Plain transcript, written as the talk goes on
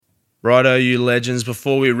Righto, you legends.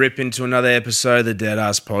 Before we rip into another episode of the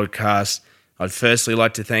Deadass Podcast, I'd firstly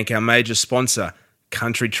like to thank our major sponsor,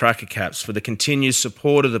 Country Trucker Caps, for the continued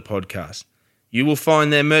support of the podcast. You will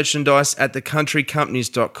find their merchandise at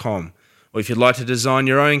thecountrycompanies.com, or if you'd like to design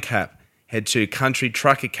your own cap, head to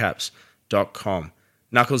countrytruckercaps.com.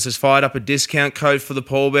 Knuckles has fired up a discount code for the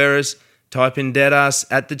pallbearers. Type in Deadass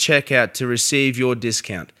at the checkout to receive your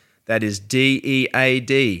discount. That is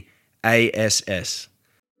DEADASS.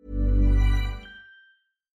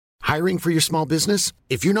 Hiring for your small business?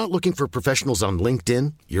 If you're not looking for professionals on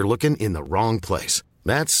LinkedIn, you're looking in the wrong place.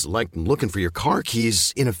 That's like looking for your car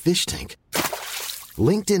keys in a fish tank.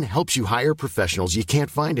 LinkedIn helps you hire professionals you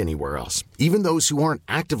can't find anywhere else, even those who aren't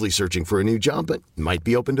actively searching for a new job but might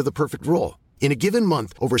be open to the perfect role. In a given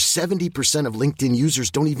month, over 70% of LinkedIn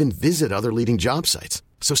users don't even visit other leading job sites.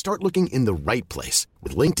 So start looking in the right place.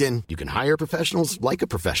 With LinkedIn, you can hire professionals like a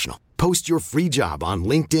professional. Post your free job on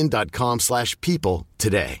linkedin.com/people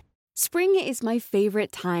today. Spring is my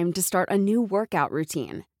favorite time to start a new workout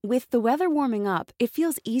routine. With the weather warming up, it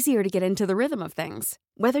feels easier to get into the rhythm of things.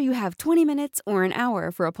 Whether you have 20 minutes or an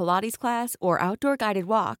hour for a Pilates class or outdoor guided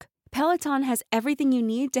walk, Peloton has everything you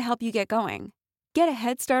need to help you get going. Get a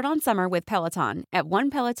head start on summer with Peloton at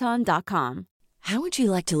onepeloton.com. How would you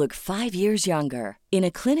like to look 5 years younger? In a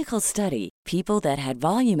clinical study, people that had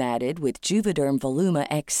volume added with Juvederm Voluma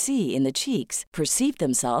XC in the cheeks perceived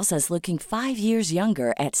themselves as looking 5 years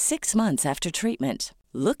younger at 6 months after treatment.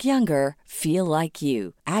 Look younger, feel like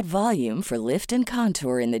you. Add volume for lift and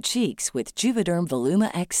contour in the cheeks with Juvederm Voluma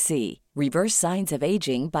XC. Reverse signs of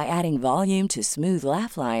aging by adding volume to smooth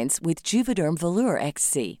laugh lines with Juvederm Volure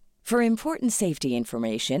XC. For important safety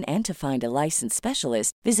information and to find a licensed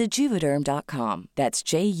specialist, visit Juvederm.com. That's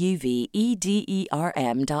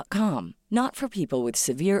JUVEDERM.com. Not for people with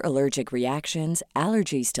severe allergic reactions,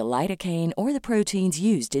 allergies to lidocaine, or the proteins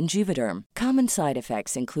used in Juvederm. Common side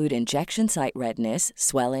effects include injection site redness,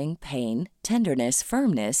 swelling, pain, tenderness,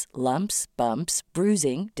 firmness, lumps, bumps,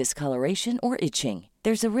 bruising, discoloration, or itching.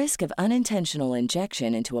 There's a risk of unintentional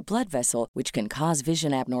injection into a blood vessel, which can cause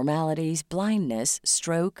vision abnormalities, blindness,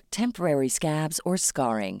 stroke, temporary scabs, or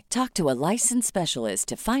scarring. Talk to a licensed specialist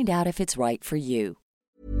to find out if it's right for you.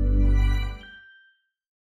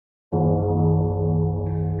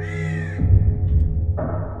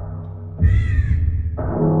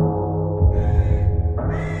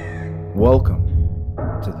 Welcome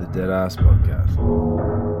to the Deadass Podcast.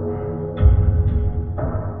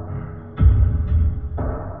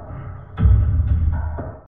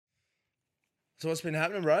 So what's been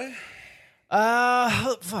happening, bro?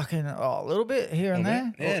 A little bit here and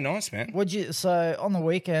there. Yeah, nice, man. So on the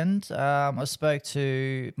weekend, I spoke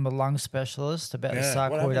to my lung specialist about the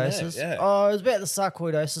sarcoidosis. Yeah. Oh, it was about the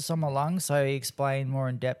sarcoidosis on my lungs, so he explained more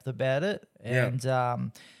in depth about it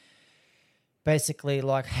and basically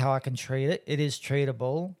like how I can treat it. It is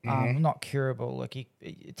treatable, not curable. Like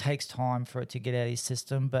it takes time for it to get out of your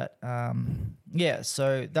system, but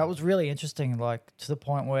so that was really interesting. Like to the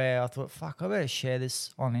point where I thought, fuck, I better share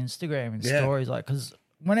this on Instagram and stories. Like, because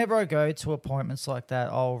whenever I go to appointments like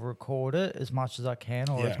that, I'll record it as much as I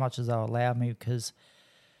can or as much as they'll allow me, because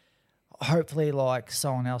hopefully like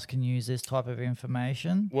someone else can use this type of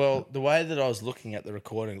information. Well, the way that I was looking at the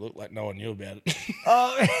recording, it looked like no one knew about it.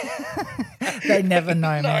 Oh, they never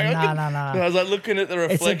know, man. No. I was like looking at the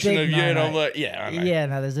reflection of you, and I'm like, yeah, I know. Yeah,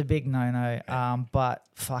 no, there's a big no. But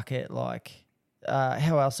fuck it, like,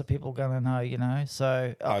 how else are people gonna know? You know,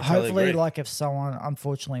 so hopefully, agree. Like, if someone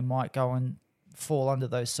unfortunately might go and fall under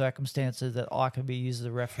those circumstances, that I can be used as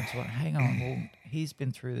a reference. Like, hang on, well, he's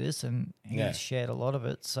been through this and he's shared a lot of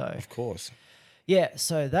it. So of course,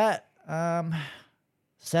 so that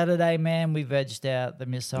Saturday, man, we vegged out the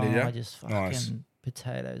missile. I just fucking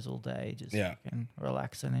potatoes all day, just fucking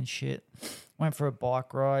relaxing and shit. Went for a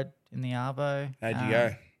bike ride in the Arvo. How'd you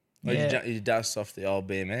go? Did you dust off the old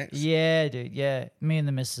BMX? Yeah, dude. Yeah, me and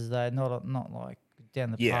the missus though, not like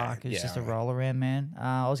down the park. It was just a roll around, man.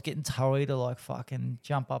 I was getting Toey to like fucking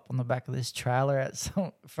jump up on the back of this trailer at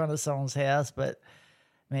front of someone's house, but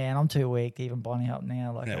man, I'm too weak to even bunny up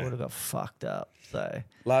now. Like I would have got fucked up. So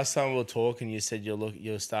last time we were talking, you said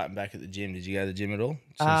you're starting back at the gym. Did you go to the gym at all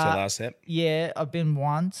since the last ep? Yeah, I've been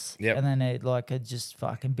once. Yep. And then I just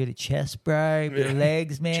fucking bit of chest, bro, bit of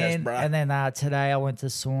legs, man. Chest, bro. And then today I went to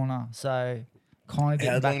sauna. So kind of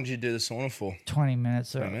getting back. How long did you do the sauna for? 20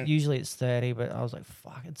 minutes. Usually it's 30, but I was like,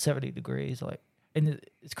 fuck, it's 70 degrees. Like, and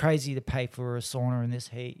it's crazy to pay for a sauna in this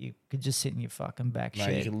heat. You could just sit in your fucking back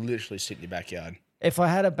shed. You can literally sit in your backyard. If I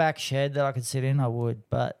had a back shed that I could sit in, I would,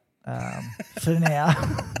 but for now.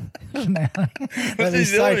 But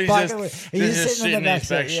he's so fucking. He's just sitting in the back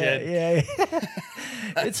shed. Yeah.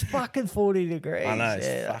 It's fucking 40 degrees. I know,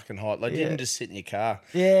 it's fucking hot. Like, you can just sit in your car.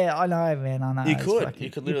 Yeah, I know, man. I know. You It's could. fucking- You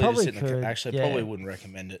could literally just sit in the car. Actually, yeah. probably wouldn't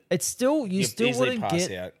recommend it. It's still, you You'd still easily wouldn't pass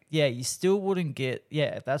get. out. Yeah, you still wouldn't get.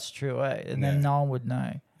 Yeah, that's true, eh? And then no one would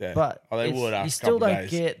know. Yeah. But Oh, they it's- would after you a still couple don't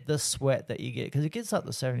days. get the sweat that you get because it gets up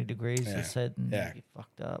to 70 degrees, you said, and you get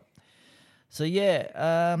fucked up. So,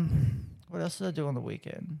 yeah. What else did I do on the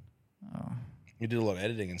weekend? You did a lot of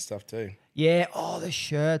editing and stuff too. Yeah. Oh, the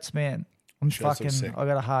shirts, man. I'm Shirts look fucking. sick. I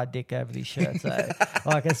got a hard dick over these shirts. Eh?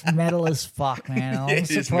 Like it's metal as fuck, man. I'm Yeah, it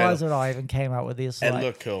is surprised metal. that I even came up with this. It Like,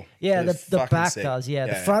 looked cool. yeah, They're the fucking back sick. does. Yeah,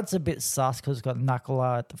 the front's a bit sus because it's got knuckle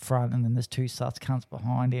art at the front, and then there's two sus cunts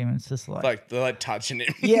behind him. It's just like They're like touching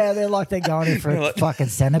him. yeah, they're like they're going in for a fucking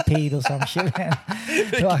centipede or some shit, man.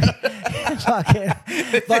 Fucking,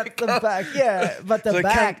 but the back, but the So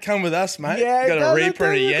back. come with us, mate. Yeah, You got a does it, Reaper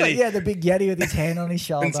and a does it? Yeti. Yeah, the big Yeti with his hand on his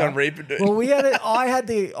shoulder. And some Reaper dude. Well, I had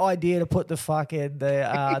the idea to put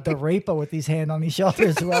the Reaper with his hand on his shoulder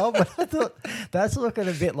as well, but I thought that's looking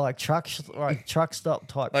a bit like truck stop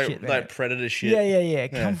type shit, man. Like Predator shit. Yeah.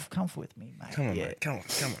 Come with me, mate. Come on, yeah. mate. Come on.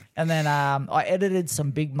 And then I edited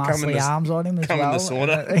some big muscly arms on him as come well. in the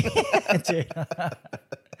sauna.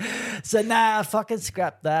 So fucking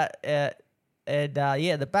scrap that.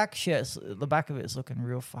 The back of it's looking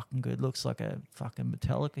real fucking good. Looks like a fucking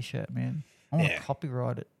Metallica shirt, man. I want to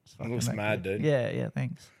copyright it. It's fucking looks that mad, good. dude. Yeah,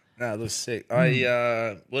 thanks. No, it looks sick.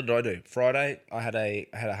 What did I do? Friday, I had a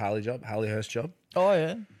Harley Hurst job. Oh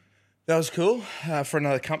yeah. That was cool. For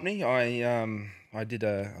another company, I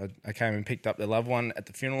came and picked up their loved one at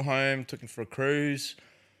the funeral home, took him for a cruise,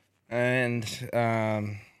 and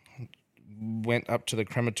went up to the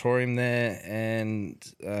crematorium there, and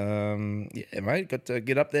mate, got to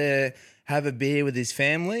get up there, have a beer with his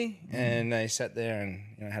family, and they sat there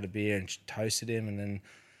and had a beer and toasted him, and then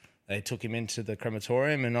they took him into the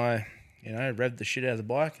crematorium, and I revved the shit out of the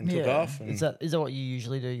bike and took off. And Is that what you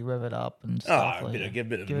usually do? You rev it up and stuff? get a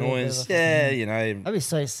bit of give it a noise. bit of a Yeah, I'd be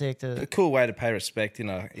so sick to a cool way to pay respect in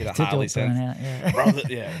a do Harley a sense. burnout. Yeah. Brother,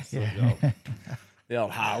 the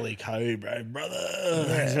old Harley Cobra,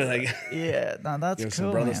 brother. Yeah, no, that's Give cool,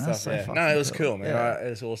 some brother man. stuff. That's so Yeah. fucking No, it was cool, man. Yeah. It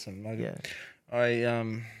was awesome. Yeah.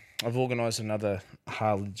 I've organised another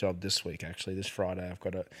Harley job this week. Actually, this Friday, I've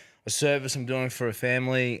got a service I'm doing for a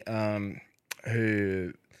family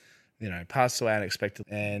who passed away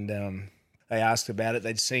unexpectedly, and they asked about it.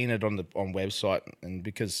 They'd seen it on website, and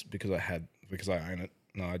because I own it,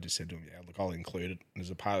 I just said to them, look, I'll include it as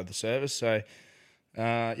a part of the service. So.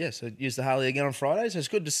 So use the Harley again on Friday. So it's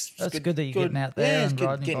good. That's good that you're getting out there and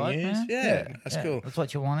riding your bike, man. Yeah, that's cool. That's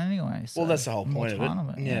what you want anyway. So Well, that's the whole more point of it.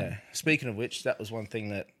 time Yeah. Speaking of which, that was one thing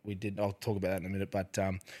that we did. I'll talk about that in a minute. But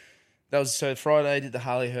that was so Friday. Did the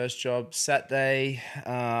Harley Hurst job. Saturday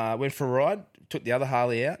went for a ride. Took the other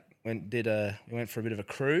Harley out. We went for a bit of a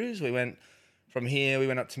cruise. We went from here. We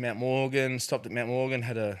went up to Mount Morgan. Stopped at Mount Morgan.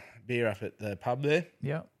 Had a beer up at the pub there.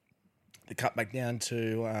 Yeah. The cut back down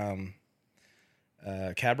to.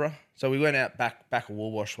 Cabra. So we went out back a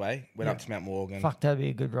Woolwash way, went up to Mount Morgan. Fuck, that'd be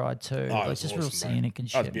a good ride too. Oh, it It's was just real awesome, bro. scenic and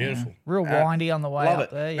Oh, shit. it's beautiful. Man. Real windy on the way Love up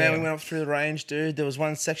it. there. Man, Yeah. we went up through the range, dude. There was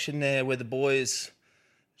one section there where the boys,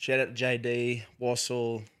 shout out to JD,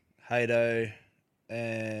 Wassel, Haydo,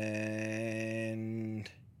 and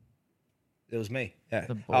there was me. Yeah.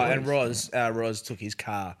 The And boys, Roz took his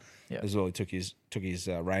car as well. He took his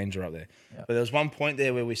Ranger up there. Yeah. But there was one point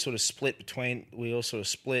there where we sort of split.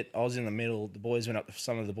 I was in the middle.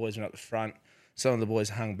 Some of the boys went up the front. Some of the boys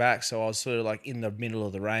hung back. So I was sort of like in the middle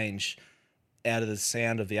of the range, out of the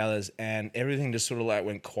sound of the others, and everything just sort of like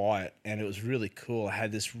went quiet, and it was really cool. I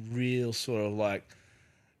had this real sort of like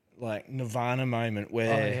Nirvana moment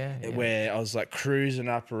where I was like cruising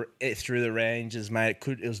up through the ranges, mate.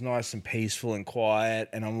 It was nice and peaceful and quiet,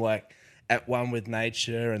 and I'm like at one with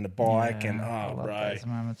nature and the bike, and I love bro, those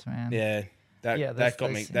moments, man. yeah, that got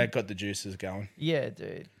me. those That got the juices going. Yeah,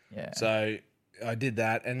 dude. Yeah. So I did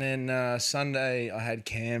that, and then Sunday I had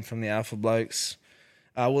Cam from the Alpha Blokes.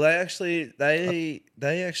 They actually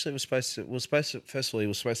were supposed to. First of all, he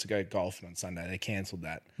was supposed to go golfing on Sunday. They cancelled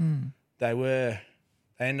that. They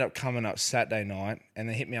ended up coming up Saturday night, and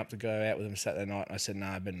they hit me up to go out with them Saturday night. And I said, "No,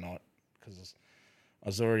 I better not," because I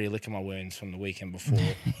was already licking my wounds from the weekend before.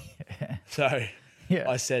 So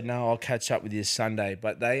I said, "No, I'll catch up with you Sunday."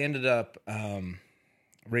 But they ended up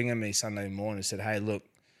ringing me Sunday morning and said, "Hey, look,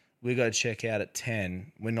 we got to check out at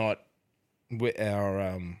 10.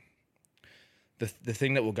 The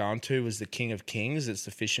thing that we're going to was the King of Kings. It's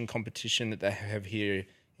the fishing competition that they have here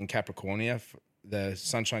in Capricornia. The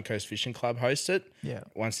Sunshine Coast Fishing Club hosts it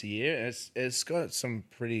once a year. And it's got some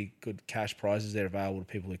pretty good cash prizes there available to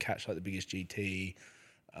people who catch like the biggest GT,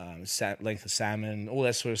 length of salmon, all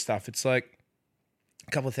that sort of stuff. It's like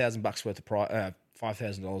a couple of $1,000 worth of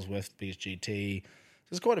 $5,000 worth of BSGT. So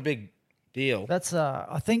it's quite a big deal. That's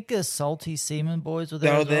I think the Salty Seaman boys were They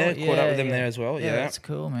there. were as there, well. caught up with them there as well. Yeah, that's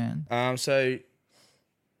cool, man. So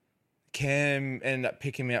Cam ended up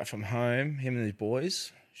picking me up from home, him and his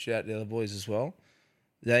boys. Shout out to the other boys as well.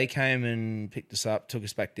 They came and picked us up, took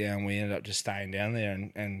us back down. We ended up just staying down there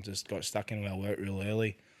and just got stuck into our work real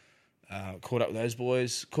early. Caught up with those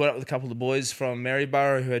boys. Caught up with a couple of the boys from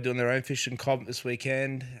Maryborough who are doing their own fishing comp this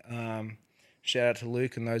weekend. Shout out to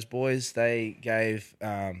Luke and those boys. They gave,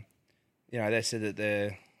 they said that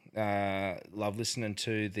they love listening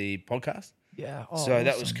to the podcast. Yeah. So awesome.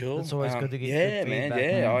 that was cool. It's always good to get good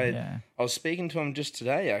feedback, man. I was speaking to him just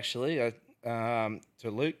today, actually, to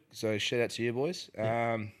Luke. So shout out to you boys. So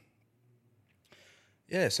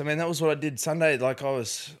man, that was what I did Sunday. Like I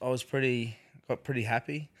got pretty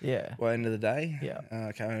happy. Yeah. By the end of the day.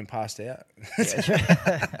 Yeah. Came home and passed out.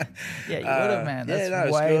 Yeah, you would have, man.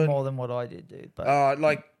 That's way good. more than what I did, dude. But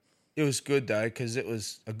it was good though because it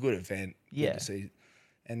was a good event. Yeah. Good to see,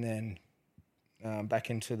 and then back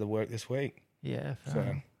into the work this week. Yeah. So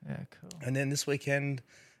yeah, cool. And then this weekend,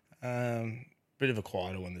 bit of a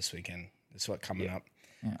quieter one this weekend. It's like coming up.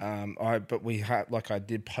 Yeah. But we have, like I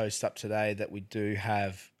did post up today that we do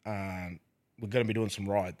have, we're going to be doing some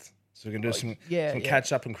rides. So we're going to do some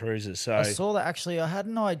catch up and cruises. So I saw that actually. I had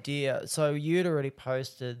an idea. So you'd already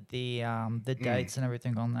posted the dates and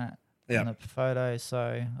everything on that, on the photo. So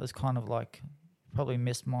I was kind of like probably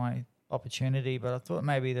missed my opportunity, but I thought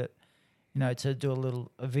maybe that, to do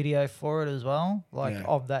a video for it as well,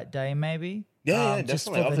 of that day maybe. Yeah, just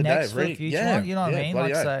definitely. for Of the next day, for the really. future Yeah, one. You know what I mean?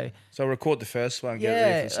 bloody Like oath. So record the first one, get ready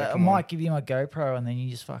yeah, for the second I one. might give you my GoPro and then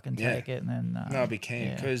you just fucking Yeah. take it and then. No, I'd be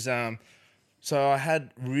keen because so I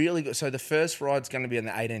had really good. So the first ride's going to be on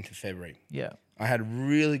the 18th of February. Yeah. I had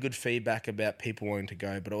really good feedback about people wanting to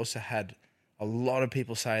go, but I also had a lot of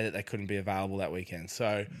people say that they couldn't be available that weekend.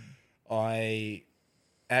 So I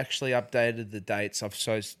actually updated the dates.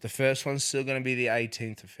 So the first one's still going to be the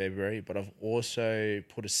 18th of February, but I've also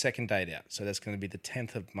put a second date out. So that's going to be the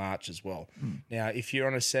 10th of March as well. Now, if you're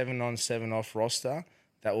on a 7 on 7 off roster,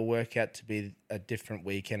 that will work out to be a different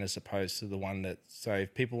weekend as opposed to the one that. So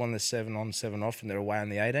if people on the 7 on 7 off and they're away on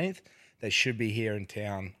the 18th, they should be here in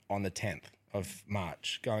town on the 10th of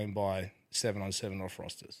March, going by 7 on 7 off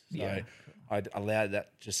rosters. So I allowed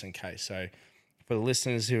that just in case. So for the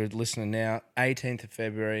listeners who are listening now, 18th of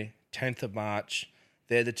February, 10th of March,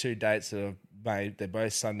 they're the two dates that are made. They're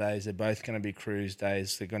both Sundays. They're both going to be cruise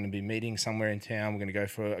days. They're going to be meeting somewhere in town. We're going to go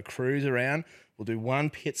for a cruise around. We'll do one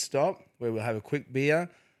pit stop where we'll have a quick beer,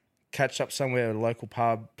 catch up somewhere at a local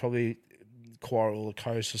pub, probably Coral or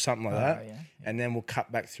Coast or something like that. Yeah. And then we'll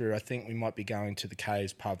cut back through. I think we might be going to the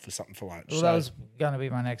Caves pub for something for lunch. Well, that was going to be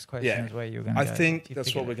my next question is where you were going to go. I think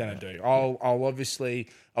that's what we're going to do. I'll obviously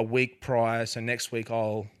a week prior, so next week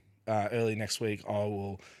early next week, I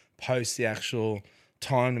will post the actual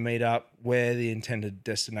time to meet up, where the intended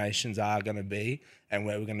destinations are going to be and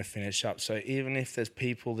where we're going to finish up. So even if there's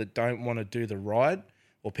people that don't want to do the ride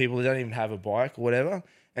or people that don't even have a bike or whatever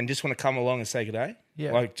and just want to come along and say good day,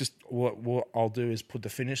 just what I'll do is put the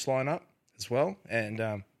finish line up as well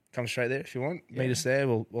and come straight there if you want. Meet us there.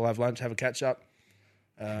 We'll have lunch, have a catch up.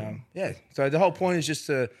 So the whole point is just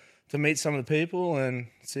to meet some of the people and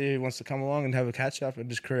see who wants to come along and have a catch up and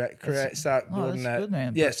just start building that. Good,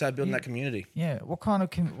 man. Start building that community. Yeah. What kind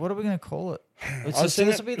of what are we going to call it? This will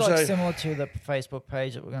be similar to the Facebook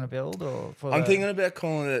page that we're going to build, or I'm thinking about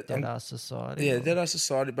calling it Dead Ass Society. Yeah, Dead Ass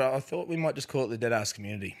Society, but I thought we might just call it the Dead Ass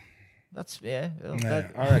Community. That's I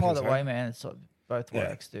reckon Either so. way, man, it's both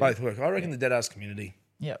works, dude. Both work. I reckon the Dead Ass Community.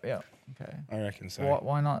 Yeah. Okay. I reckon so.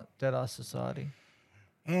 Why not Dead Ass Society?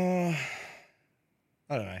 I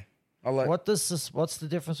don't know. What's the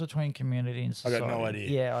difference between community and society? I got no idea.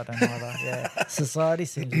 Yeah, I don't know either. Yeah, society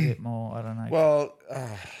seems a bit more. I don't know. Well,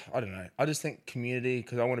 I don't know. I just think community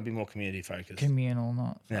because I want to be more community focused. Communal,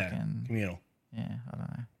 not fucking. Communal. Yeah, I don't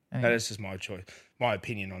know. Anyway. That's just my choice, my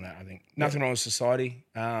opinion on that. I think nothing wrong with society.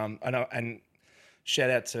 I know, and shout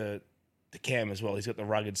out to Cam as well. He's got the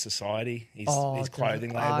Rugged Society. His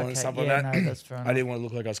clothing label and stuff like that. No, that's fair enough. I didn't want to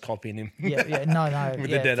look like I was copying him. No. With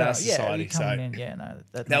the Dead Ass Society.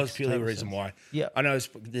 That was purely the reason sense. why. Yeah, I know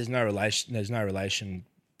there's no relation. There's no relation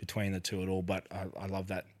between the two at all. But I love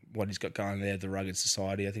that what he's got going there. The Rugged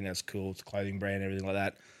Society. I think that's cool. It's a clothing brand, everything like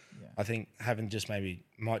that. Yeah. I think having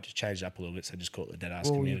might just change it up a little bit. So just call it the Dead Ass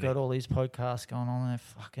Community. You've got all these podcasts going on. They're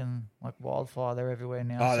fucking like wildfire. They're everywhere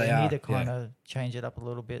now. Oh, so they you are. need to kind of change it up a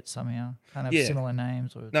little bit somehow. Kind of similar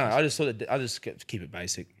names. No, I just thought I just keep it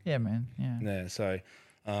basic. Yeah, man. Yeah. Yeah. So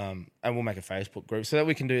And we'll make a Facebook group so that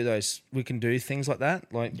we can do those. We can do things like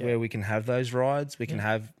that, like where we can have those rides. We can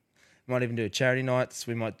have. We might even do charity nights.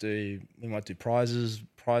 We might do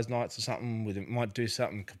prize nights or something. We might do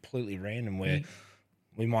something completely random where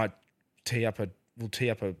we might tee up a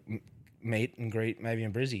meet and greet maybe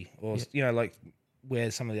in Brizzy or like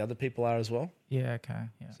where some of the other people are as well. Yeah. Okay.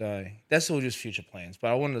 Yeah. So that's all just future plans.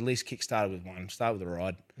 But I want to at least kickstart with one. Start with a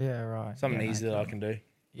ride. Yeah. Right. Something easy that I can do.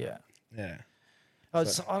 Yeah. Yeah. Oh,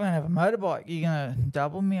 so I don't have a motorbike. You gonna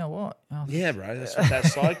double me or what? Oh. Yeah, bro. That's what that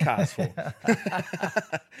sidecar's for.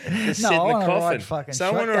 Just sit in the coffin.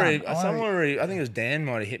 Someone already. I think it was Dan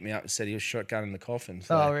might have hit me up and said he was shotgunning the coffin.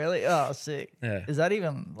 So. Oh, really? Oh, sick. Yeah. Is that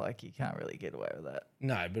even like you can't really get away with that?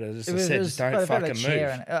 No, but as I said, just don't fucking move.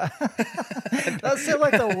 That sounds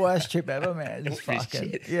like the worst trip ever, man. Just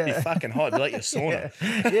fucking. Yeah. You're fucking hot. You're like your sauna.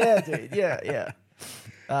 Yeah, dude. Yeah.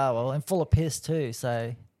 Oh well, and full of piss too.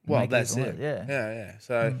 So. Well, that's it. Yeah.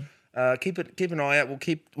 So keep an eye out.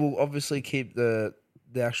 We'll obviously keep the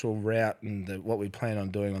actual route and what we plan on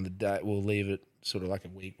doing on the day. We'll leave it sort of like a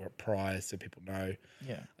week prior so people know.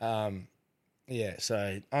 Yeah.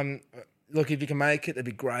 So look, if you can make it, that'd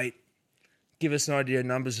be great. Give us an idea of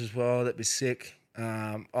numbers as well. That'd be sick.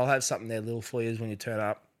 I'll have something there little for you when you turn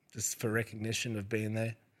up, just for recognition of being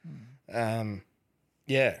there.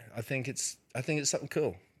 Yeah, I think it's something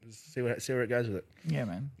cool. See where it goes with it. Yeah,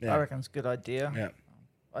 man. Yeah. I reckon it's a good idea. Yeah.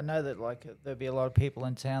 I know that there'll be a lot of people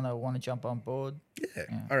in town that want to jump on board. Yeah,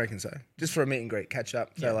 I reckon so. Just for a meet and greet, catch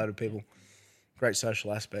up, say hello to people. Great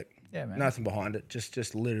social aspect. Yeah, man. Nothing behind it.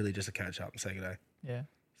 Just literally just a catch up and say good day. Yeah.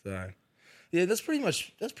 So, yeah, that's pretty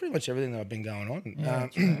much everything that I've been going on. Yeah,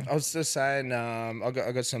 I was just saying, I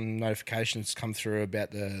got some notifications come through about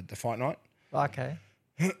the fight night. Okay.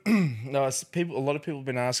 No, a lot of people have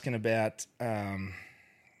been asking about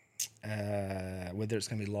whether it's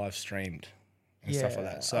going to be live streamed and stuff like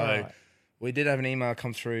that. So we did have an email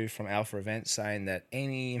come through from Alpha Events saying that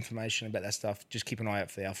any information about that stuff, just keep an eye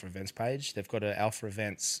out for the Alpha Events page. They've got an Alpha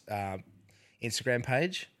Events Instagram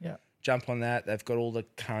page. Yeah. Jump on that. They've got all the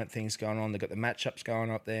current things going on. They've got the matchups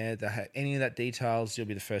going up there. They have any of that details, you'll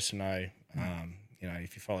be the first to know.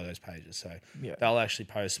 If you follow those pages. So they'll actually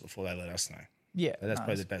post it before they let us know. Yeah, so that's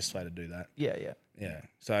probably the best way to do that. Yeah.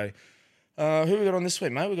 So, who we got on this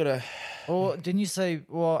week, mate? We got a. Or didn't you say?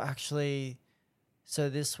 Well, actually, so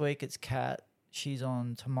this week it's Kat. She's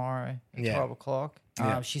on tomorrow at 12 o'clock.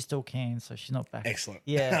 She's still keen, so she's not back. Excellent.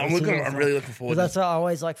 Yeah, I'm really looking forward. That's why I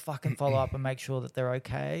always fucking follow up and make sure that they're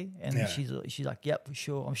okay. And she's like, yep, for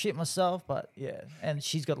sure. I'm shit myself, but yeah. And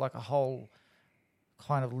she's got like a whole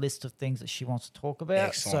kind of list of things that she wants to talk about.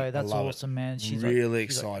 Excellent. So that's awesome, man. She's really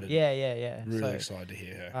excited. Yeah. Really excited to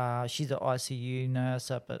hear her. She's an ICU nurse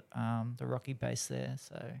up at the Rocky base there.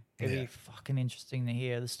 So it'll be fucking interesting to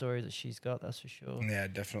hear the stories that she's got, that's for sure. Yeah,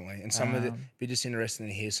 definitely. And some of it be just interesting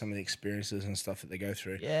to hear some of the experiences and stuff that they go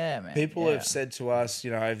through. Yeah, man. People have said to us,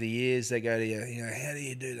 over the years, they go to you, how do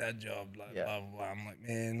you do that job? Blah, blah, blah. I'm like,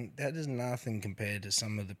 man, that is nothing compared to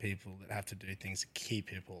some of the people that have to do things to keep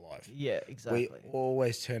people alive. Yeah, exactly. We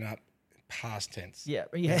always turn up past tense. Yeah.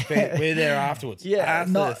 We're there afterwards.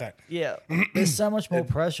 After the fact. Yeah. There's so much more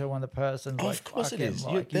pressure when the person's like, of course it is.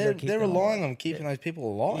 Like, they're relying on keeping those people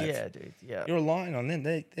alive. Yeah, dude. Yeah. You're relying on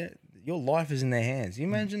them. Your life is in their hands. You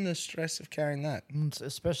imagine the stress of carrying that.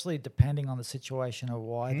 Especially depending on the situation or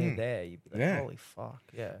why they're there. You'd be like, holy fuck.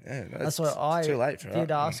 Yeah. That's what I too late for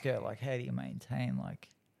did ask her, like, how do you maintain, like,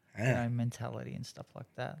 mentality and stuff like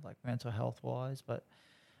that, like mental health wise. But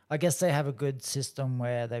I guess they have a good system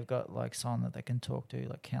where they've got like someone that they can talk to,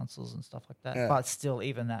 like counselors and stuff like that. Yeah. But still,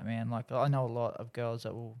 even that, man, like I know a lot of girls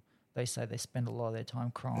that they say they spend a lot of their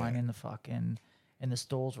time crying in the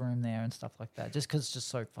stalls room there and stuff like that, just because it's just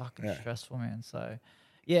so fucking stressful, man. So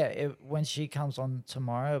yeah, when she comes on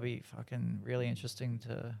tomorrow, it'll be fucking really interesting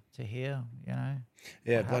to hear,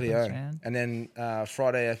 Yeah, bloody hell. And then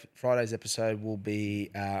Friday's episode will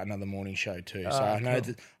be another morning show too. So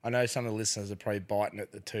I know some of the listeners are probably biting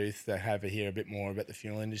at the tooth. They have to hear a bit more about the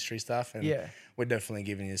fuel industry stuff, and we're definitely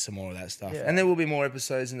giving you some more of that stuff. Yeah. And there will be more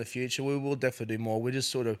episodes in the future. We will definitely do more. We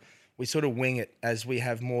just sort of wing it as we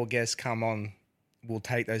have more guests come on. We'll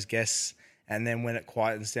take those guests. And then when it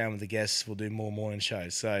quietens down with the guests, we'll do more morning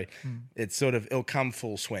shows. So it's it'll come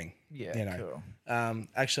full swing. Yeah, cool.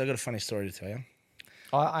 Actually, I got a funny story to tell you.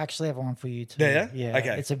 I actually have one for you too. Yeah? Yeah.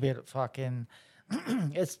 Okay. It's a bit fucking,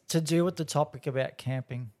 it's to do with the topic about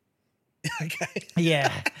camping. Okay.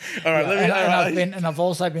 Yeah. All right. And I've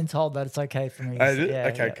also been told that it's okay for me.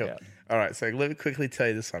 Okay, cool. Yeah. All right. So let me quickly tell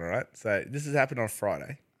you this one, all right? So this has happened on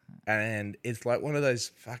Friday. And it's like one of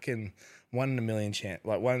those fucking 1 in a million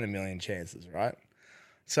chances, right?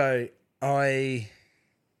 So I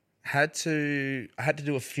I had to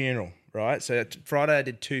do a funeral, right? So Friday I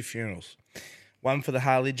did 2 funerals, one for the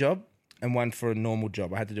Harley job and one for a normal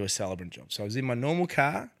job. I had to do a celebrant job. So I was in my normal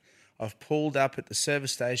car. I've pulled up at the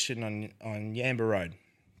service station on Yamba Road,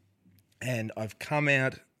 and I've come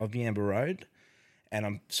out of Yamba Road, and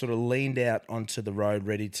I'm sort of leaned out onto the road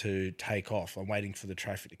ready to take off. I'm waiting for the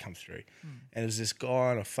traffic to come through. And there's this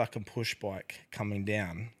guy on a fucking push bike coming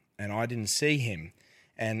down, and I didn't see him.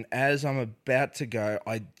 And as I'm about to go,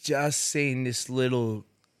 I just seen this little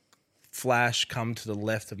flash come to the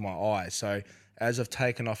left of my eye. So as I've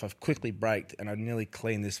taken off, I've quickly braked, and I nearly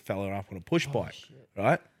cleaned this fella up on a push bike,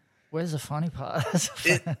 right? Where's the funny part?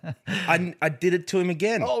 I did it to him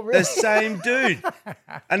again. Oh, really? The same dude.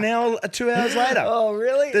 And now 2 hours later. Oh,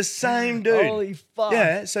 really? The same dude. Holy fuck.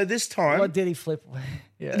 Yeah, so this time. What did he flip?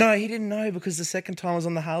 Yeah. No, he didn't know because the second time I was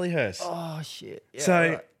on the Harley hearse. Oh, shit. Yeah, so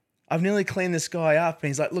right. I've nearly cleaned this guy up, and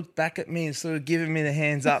he's like, looked back at me and sort of giving me the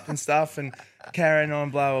hands up and stuff and carrying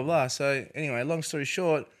on, blah, blah, blah. So anyway, long story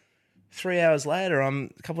short, a couple of hours later,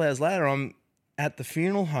 I'm at the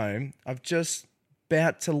funeral home. I've just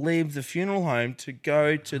about to leave the funeral home to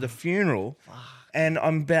go to the funeral, and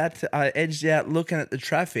I edged out looking at the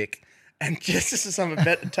traffic, and just as I'm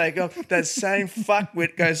about to take off, that same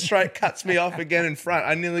fuckwit goes straight, cuts me off again in front.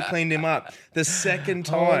 I nearly cleaned him up the second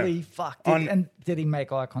time. Holy fuck. And did he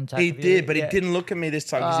make eye contact He with you? did, but he didn't look at me this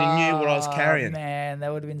time because he knew what I was carrying. Man,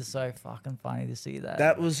 that would have been so fucking funny to see that.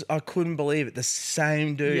 I couldn't believe it. The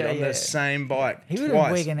same dude on the same bike. He would twice. have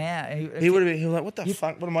been wigging out. He would have been. He was like, "What the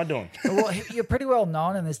fuck? What am I doing?" Well, you're pretty well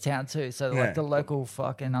known in this town too. So like the local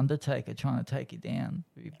fucking undertaker trying to take you down.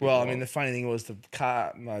 Well, I mean, the funny thing was the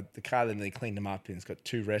car that they cleaned him up in, it's got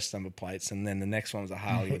 2 rest number plates, and then the next one was a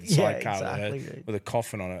Harley with a sidecar with a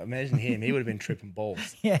coffin on it. Imagine him. He would have been tripping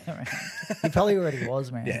balls. Yeah, man. He probably already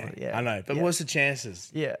was, man. Yeah, I know. But what's the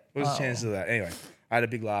chances? Yeah. What's the chances of that? Anyway, I had a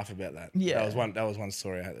big laugh about that. Yeah. That was one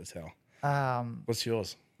story I had to tell. What's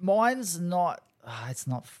yours? Mine's not. It's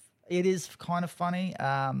not. It is kind of funny.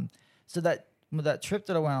 So that trip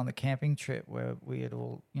that I went on, the camping trip where we had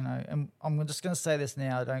all, and I'm just going to say this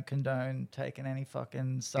now, I don't condone taking any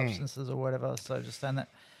fucking substances or whatever, so just saying that.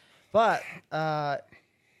 But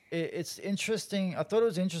it's interesting. I thought it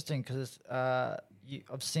was interesting because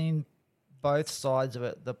I've seen both sides of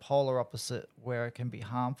it, the polar opposite, where it can be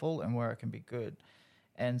harmful and where it can be good.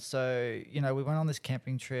 And so, we went on this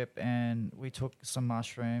camping trip and we took some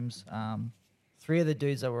mushrooms. 3 of the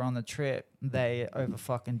dudes that were on the trip, they over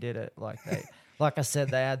fucking did it. Like I said,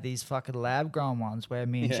 they had these fucking lab grown ones where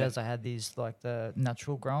me and Jezza had these like the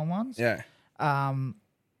natural grown ones. Yeah.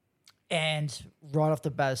 And right off the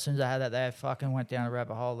bat, as soon as I had that, they fucking went down a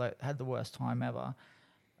rabbit hole. They had the worst time ever.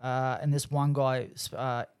 And this one guy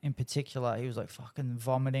in particular, he was like fucking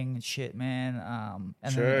vomiting and shit, man.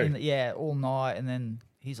 And then, all night. And then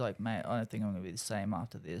he's like, mate, I don't think I'm going to be the same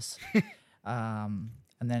after this. And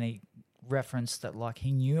then he referenced that like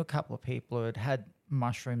he knew a couple of people who had had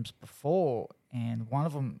mushrooms before, and one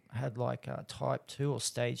of them had like type 2 or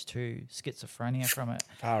stage 2 schizophrenia from it.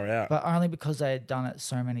 Far out. But only because they had done it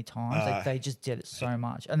so many times. Like they just did it so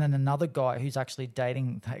much. And then another guy who's actually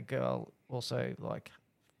dating that girl, also like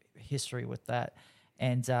history with that,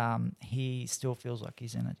 and he still feels like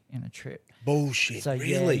he's in a trip. Bullshit. So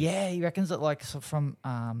really? Yeah, he reckons that like from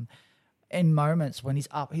in moments when he's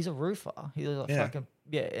up, he's a roofer. He's like fucking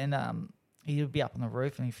and he would be up on the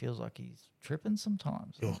roof and he feels like he's tripping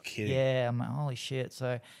sometimes. You're kidding. Yeah, I'm like, holy shit.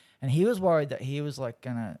 So, and he was worried that he was like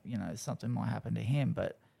gonna, something might happen to him.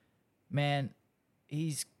 But man,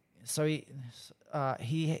 he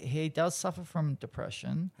does suffer from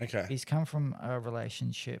depression. Okay. He's come from a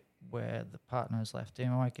relationship where the partner has left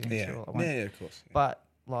him. I won't get into it. Yeah, of course. Yeah. But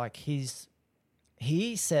like he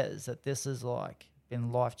says that this has like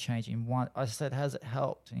been life changing. I said, has it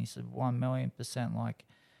helped? And he said 1,000,000% like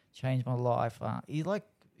changed my life.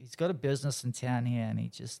 He's got a business in town here, and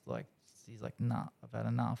he's like, nah, I've had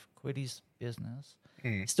enough. Quit his business.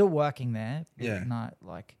 Still working there. Yeah. No,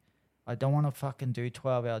 like I don't want to fucking do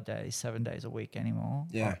 12-hour days, 7 days a week anymore.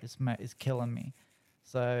 Yeah. Like, it's killing me.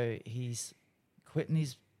 So he's quitting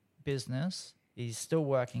his business. He's still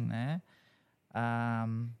working there.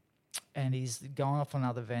 And he's going off on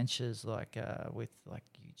other ventures like with like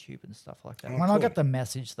YouTube and stuff like that. When I got the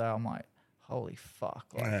message though, I'm like, holy fuck.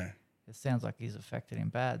 Like, it sounds like he's affected him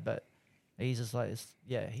bad, but he's just like,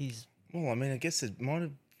 he's... Well, I mean, I guess it might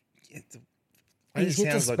have... He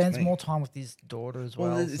just spends more time with his daughter as well.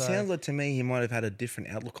 Well, it sounds like to me he might have had a different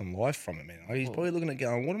outlook on life from it, man. He's probably looking at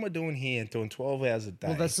going, what am I doing here? Doing 12 hours a day.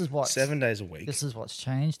 Well, this is what 7 days a week. This is what's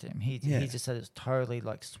changed him. He just said it's totally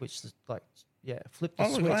like switched, like flipped the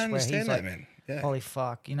switch I where he's understand like, that, man. Yeah. holy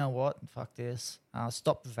fuck, you know what? Fuck this.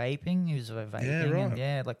 Stop vaping. He was vaping. right.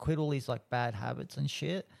 And like quit all these like bad habits and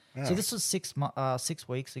shit. Wow. So this was 6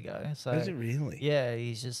 weeks ago. So Is it really? Yeah,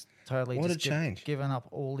 he's just totally What a just change. given up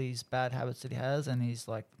all these bad habits that he has, and he's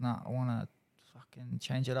like, nah, I want to fucking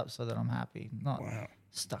change it up so that I'm happy, not Wow.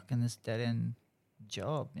 stuck in this dead end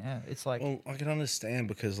job. Yeah, it's like, Well, I can understand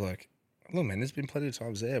because, like, look, man, there's been plenty of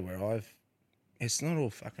times there where it's not all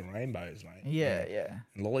fucking rainbows, mate. yeah,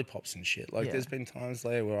 And lollipops and shit. Like, Yeah. there's been times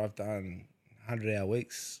there where I've done 100-hour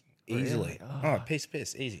weeks easily. Really? Oh, piss,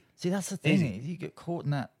 easy. See, that's the thing. Easy. Is you get caught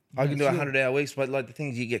in that. I can do it's 100-hour weeks, but like the thing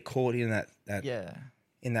is, you get caught in that Yeah.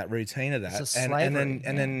 in that routine of that, It's a and slavery,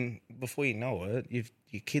 then before you know it,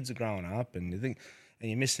 your kids are growing up, and you think, and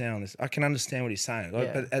you're missing out on this. I can understand what he's saying, like,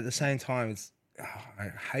 Yeah. but at the same time, it's I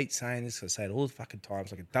hate saying this. 'Cause I say it all the fucking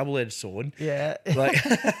times, like a double-edged sword. Yeah. Like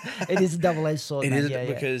It is a double-edged sword. it man. is, Yeah,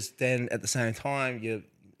 yeah. because then at the same time,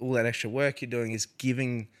 all that extra work you're doing is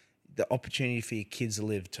giving the opportunity for your kids to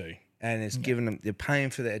live too, and it's giving them, they're paying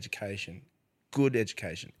for their education, good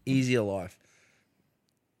education, easier life,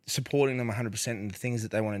 supporting them 100% in the things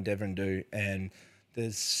that they want to endeavor and do, and the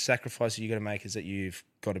sacrifice that you got to make is that you've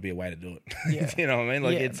got to be a way to do it. Yeah. You know what I mean?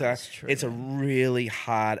 Like Yeah, that's true, it's a really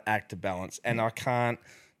hard act to balance, and I can't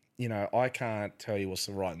tell you what's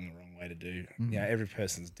the right and the wrong way to do. You know, every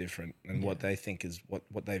person's different, and what they think is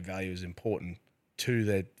what they value is important to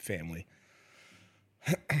their family.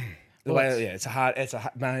 It's a hard,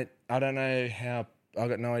 mate. I don't know how. I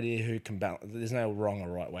got no idea who can balance. There's no wrong or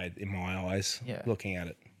right way in my eyes. Yeah. Looking at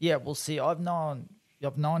it. Yeah, well, see, I've known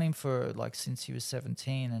him for like since he was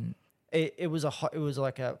 17, and it was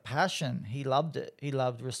like a passion. He loved it. He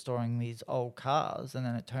loved restoring these old cars, and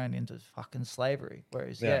then it turned into fucking slavery.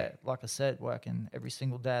 Whereas, like I said, working every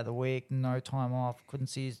single day of the week, no time off, couldn't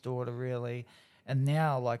see his daughter really, and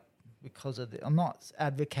now like because of I'm not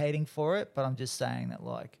advocating for it, but I'm just saying that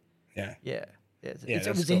like it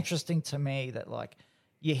was cool. interesting to me that like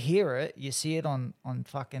you hear it, you see it on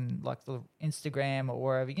fucking like the Instagram or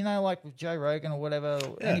wherever, you know, like with Joe Rogan or whatever,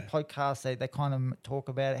 or any podcast, they kind of talk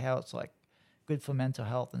about it, how it's like good for mental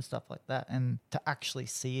health and stuff like that. And to actually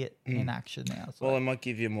see it in action now. It's Well, like, it might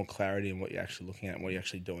give you more clarity in what you're actually looking at and what you're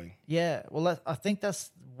actually doing. yeah, well, I think that's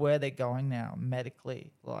where they're going now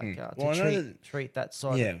medically, like Well, to treat that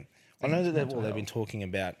side. Yeah. Of I know things, that mental they've been health. talking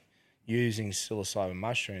about using psilocybin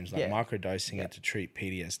mushrooms, like microdosing it to treat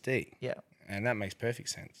PTSD. Yeah. And that makes perfect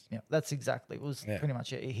sense. Yeah, that's exactly. It was pretty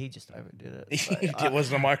much it. He just overdid it. So, It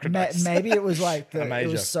wasn't a microdose. maybe it was like A it major.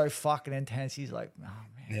 was so fucking intense. He's like, oh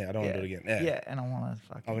man. Yeah, I don't want to do it again. Yeah. and I want to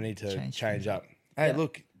fucking. I need to change things up. Hey,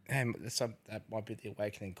 look, that might be the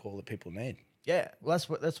awakening call that people need. Yeah, well,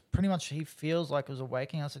 that's pretty much. He feels like it was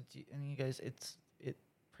awakening. I said, and he goes, it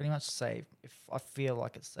pretty much saved. If I feel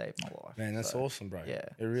like it saved my life. Man, that's So, awesome, bro. Yeah,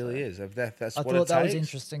 It really is. If that's I what thought it that was takes.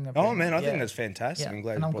 interesting. to Oh, bring man, up. I think that's fantastic. Yeah. I'm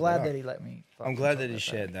glad and you I'm brought glad that that up. he let me. I'm glad that he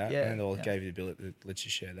shared that, Yeah, and yeah. gave you the ability to let you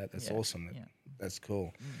share that. That's Yeah, awesome. yeah. That's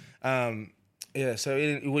cool. Yeah. So,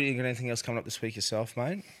 what you got? Anything else coming up this week yourself,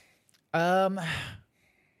 mate?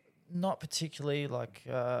 Not particularly. Like,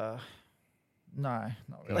 no, not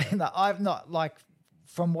really. No, I've not like.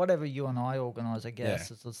 From whatever you and I organise, I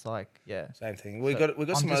guess it's just like Same thing. We got some I'm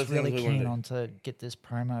other just things really we want keen to do. on to get this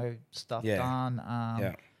promo stuff Yeah.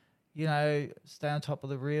 done. You know, stay on top of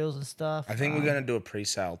the reels and stuff. I think we're going to do a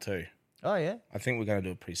pre-sale too. Oh yeah, I think we're going to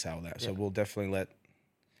do a pre-sale of that. So we'll definitely let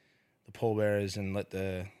the pallbearers and let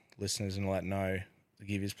the listeners and all that know. To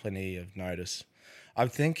give us plenty of notice. I'm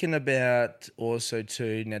thinking about also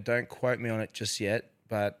too. Now, don't quote me on it just yet,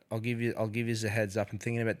 but I'll give you a heads up. I'm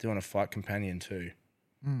thinking about doing a fight companion too.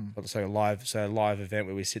 So a live event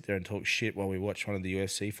where we sit there and talk shit while we watch one of the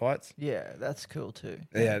UFC fights. yeah, that's cool too.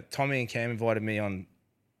 Yeah, Tommy and Cam invited me on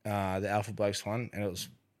the Alpha Blokes one, and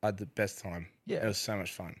I had the best time. Yeah. It was so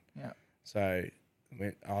much fun. Yeah, So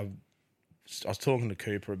I was talking to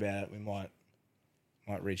Cooper about it. We might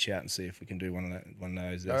reach out and see if we can do one of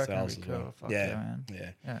those I reckon ourselves that'd as be well. cool. Fuck yeah, man.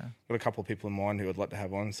 Yeah. Got a couple of people in mind who I'd like to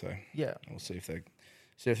have on, so Yeah. we'll see if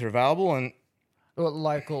they're available. And Well,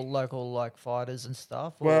 local like fighters and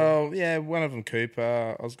stuff. Or, well, yeah, one of them,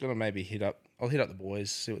 Cooper. I was gonna maybe I'll hit up the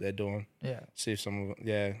boys, see what they're doing. yeah, See if some of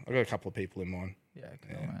them, I got a couple of people in mind. yeah,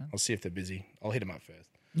 cool, man. I'll see if they're busy. I'll hit them up first,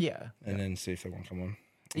 Yeah. and then see if they want to come on.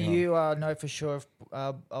 You know for sure if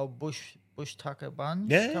Bush Tucker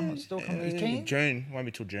Bunch still coming. He's keen? June, won't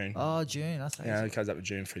be till June. Oh, June. That's Yeah, he comes up with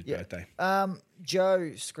June for his birthday.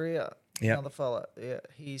 Joe Screa. Yeah. Another fella. Yeah,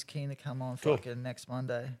 he's keen to come on Cool. fucking next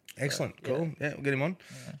Monday. So, Excellent. yeah. Cool. Yeah, we'll get him on.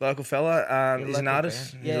 Local fella. He's an local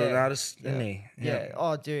artist. band. He's an artist, isn't he? Yeah.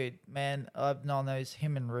 Oh, dude, man, I've known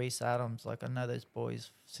him and Reese Adams. Like, I know those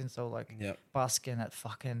boys since they were like busking at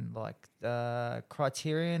fucking like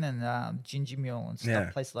Criterion and Ginger Mule and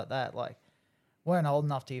stuff, places like that. Like, weren't old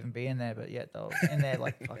enough to even be in there, but yet they were in there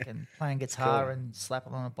like fucking playing guitar and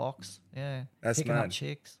slapping on a box. Yeah, that's picking mad. up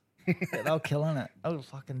chicks. Yeah, they were killing it. They were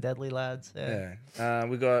fucking deadly lads. Yeah.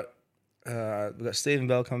 We got Stephen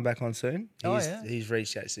Bell coming back on soon. He's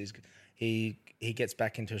reached out. So he gets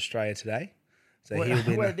back into Australia today. So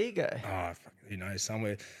where did he go? Oh, fuck, who knows?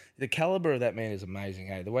 Somewhere. The caliber of that man is amazing.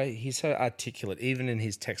 Hey, the way he's so articulate, even in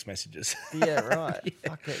his text messages. Yeah, right.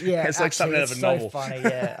 Fuck it. Yeah, it's like something out of a novel. So funny.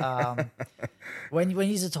 Yeah. When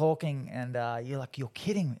you're talking and you're like, you're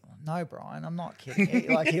kidding me. No, Brian, I'm not kidding.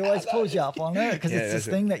 He always pulls you up on it because it's this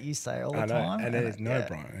thing that you say all the time. And it is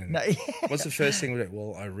Brian. No, what's the first thing we do?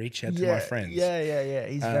 Well, I reach out to my friends. Yeah.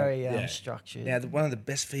 He's very structured. Now, one of the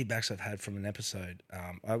best feedbacks I've had from an episode,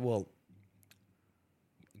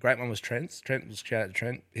 great one was Trent's. Shout out to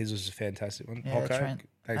Trent. His was a fantastic one. Yeah, Trent.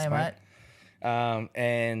 Thanks, mate.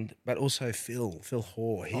 But also Phil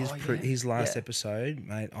Hoare. His last episode,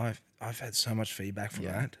 mate. I've had so much feedback from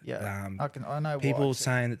that. Yeah, I know people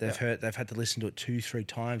saying that they've had to listen to it 2-3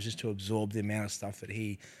 times just to absorb the amount of stuff that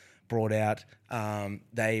he brought out.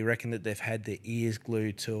 They reckon that they've had their ears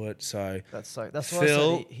glued to it. So that's why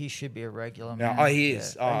Phil, I said he should be a regular man. Oh, he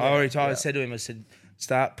is. I said to him, I said,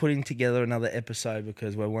 start putting together another episode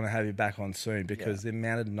because we want to have you back on soon because the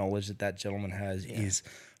amount of knowledge that gentleman has is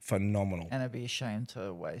phenomenal. And it'd be a shame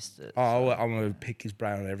to waste it. Oh, so. I'm going to pick his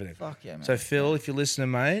brain on everything. Fuck yeah, man. So, Phil, if you're listening,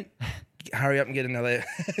 mate, hurry up and get another.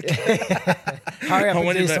 Hurry up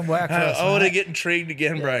and do some work for us. I want to get intrigued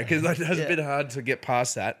again, bro, because it was a bit hard to get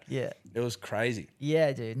past that. Yeah. It was crazy.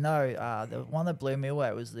 Yeah, dude. No, the one that blew me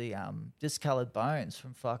away was the discoloured bones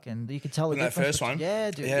from fucking. You could tell the difference. That first one? Yeah,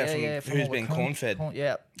 dude. Yeah, from who's been corn-fed.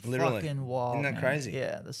 Yeah. Literally. Fucking wild. Isn't that crazy?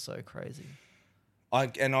 Yeah, that's so crazy. I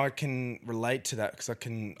can relate to that because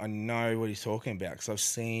I know what he's talking about because I've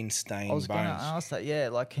seen stained bones. I was going to ask that. Yeah,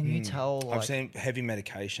 like, can you tell? Like, I've seen heavy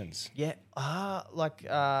medications. Yeah.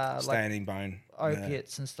 Staining bone.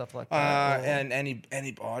 Opiates and stuff like that. And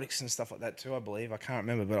antibiotics and stuff like that too. I believe I can't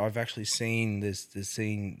remember, but I've actually seen there's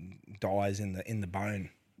dyes in the bone.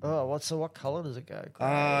 Oh, what colour does it go?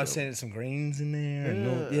 I've seen some greens in there.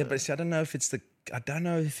 And but see, I don't know if it's the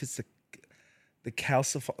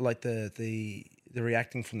calcify, like the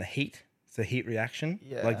reacting from the heat. It's the heat reaction.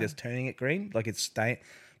 Yeah. Like that's turning it green. Like it's stain.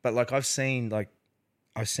 But like I've seen,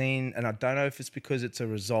 and I don't know if it's because it's a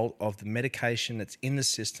result of the medication that's in the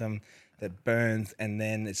system that burns, and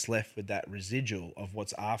then it's left with that residual of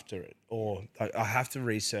what's after it. Or I have to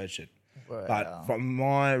research it. Wow. But from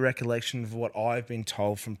my recollection of what I've been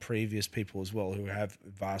told from previous people as well who have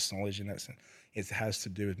vast knowledge in that sense, it has to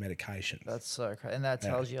do with medications. That's so crazy. And that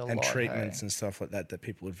tells you a lot. And treatments and stuff like that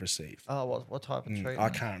people have received. Oh, what type of treatment? I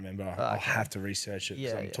can't remember. I'll have to research it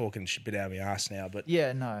because I'm talking a bit out of my ass now. But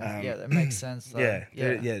that makes sense. Though.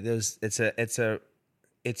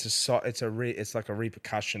 It's like a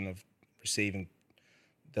repercussion of receiving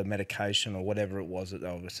the medication or whatever it was that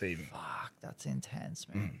they were receiving. Fuck, that's intense,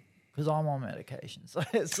 man. Because I'm on medication, so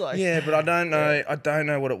it's like but I don't know. Yeah. I don't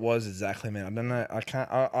know what it was exactly, man. I don't know. I can't.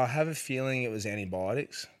 I have a feeling it was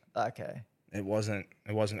antibiotics. Okay. It wasn't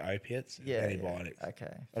opiates. Yeah. Antibiotics. Yeah.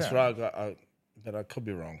 Okay. That's what I got. But I could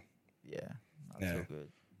be wrong. Yeah. That's all good.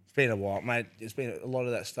 It's been a while, mate. It's been a lot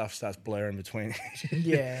of that stuff starts blurring between.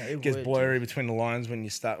 Yeah, it gets blurry between the lines when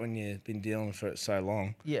you've been dealing for it so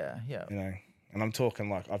long. Yeah. Yeah. You know, and I'm talking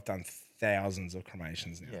like I've done thousands of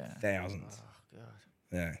cremations now. Yeah. Thousands. Oh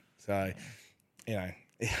God. Yeah. So, you know.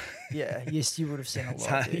 Yeah. Yes, you would have seen a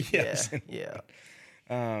lot. Yeah.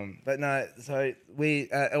 But no, so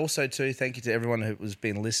we also too, thank you to everyone who has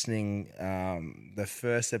been listening. The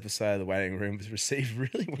first episode of The Waiting Room was received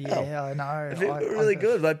really well. Yeah, I know. It was really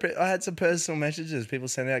good. Like, I had some personal messages. People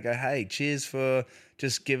sending out, go, hey, cheers for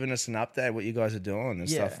just giving us an update what you guys are doing and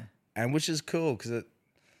stuff. And which is cool because it,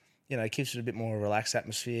 you know, it keeps it a bit more relaxed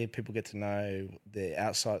atmosphere. People get to know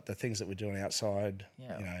the things that we're doing outside, you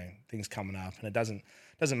know, things coming up. And it doesn't,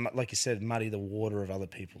 like you said, muddy the water of other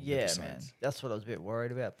people. Yeah, man. That's what I was a bit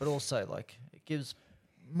worried about. But also, like, it gives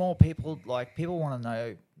more people, like, people want to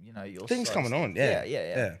know, you know, your things coming on.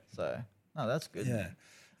 Yeah. So, no, that's good. Yeah.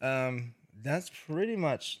 That's pretty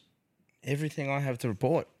much everything I have to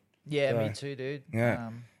report. Yeah, me too, dude.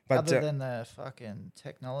 Yeah. But other than the fucking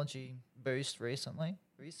technology boost recently.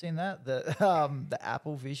 Have you seen that? The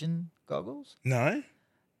Apple Vision goggles? No.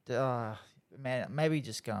 man, maybe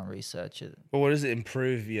just go and research it. Well, what does it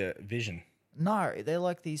improve your vision? No, they're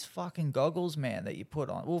like these fucking goggles, man, that you put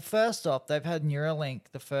on. Well, first off, they've had Neuralink,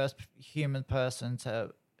 the first human person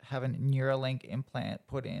to have a Neuralink implant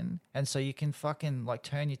put in. And so you can fucking like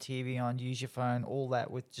turn your TV on, use your phone, all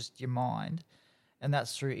that with just your mind. And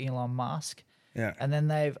that's through Elon Musk. Yeah. And then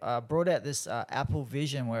they've brought out this Apple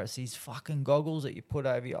Vision where it's these fucking goggles that you put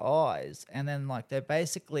over your eyes. And then like they're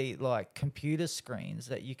basically like computer screens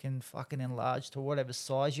that you can fucking enlarge to whatever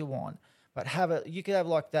size you want. But you could have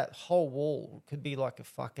like that whole wall could be like a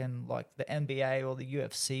fucking like the NBA or the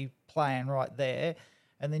UFC playing right there.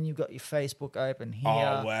 And then you've got your Facebook open here.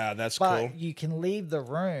 Oh, wow, that's but cool. you can leave the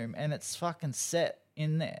room and it's fucking set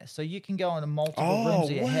in there. So you can go into multiple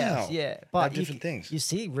rooms of your house. Yeah. But different things. You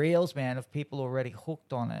see reels, man, of people already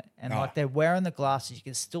hooked on it. And like they're wearing the glasses, you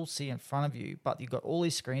can still see in front of you, but you've got all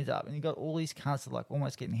these screens up and you've got all these cunts that are like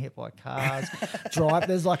almost getting hit by cars.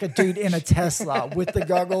 There's like a dude in a Tesla with the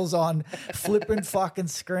goggles on, flipping fucking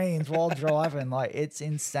screens while driving. Like it's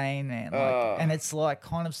insane, man. And it's like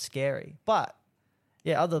kind of scary. But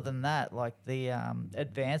yeah, other than that, like the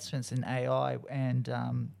advancements in AI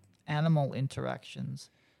and animal interactions.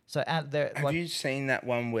 So have you seen that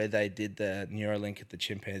one where they did the Neuralink at the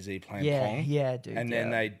chimpanzee playing Pong? Yeah, dude. And then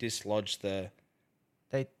they dislodged the...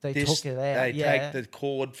 They took it out. They take the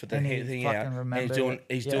cord for the thing out. And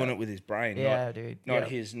he's doing it with his brain. Yeah, dude. Not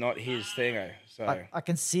his thingo. So I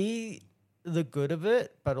can see the good of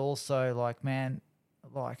it, but also like, man,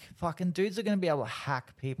 like fucking dudes are going to be able to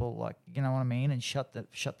hack people, like, you know what I mean, and shut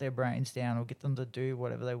their brains down or get them to do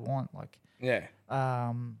whatever they want, like,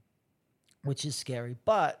 which is scary.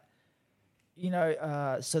 But you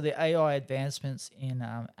know, so the AI advancements in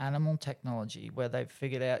animal technology, where they've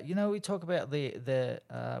figured out, you know, we talk about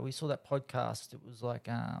we saw that podcast. It was like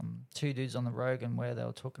two dudes on the Rogan where they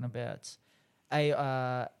were talking about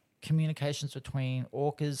communications between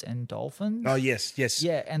orcas and dolphins. Oh, yes.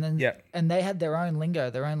 Yeah, and then and they had their own lingo,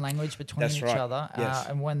 their own language between each other. Yes.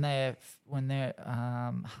 And when they're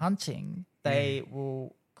hunting, they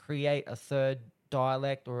will create a third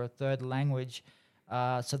dialect or a third language,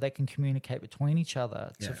 so they can communicate between each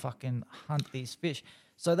other to fucking hunt these fish.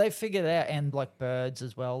 So they figured out, and like birds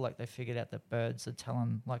as well, like they figured out that birds are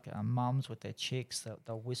telling like mums with their chicks,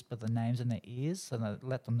 they'll whisper the names in their ears so they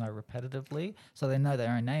let them know repetitively so they know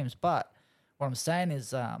their own names. But what I'm saying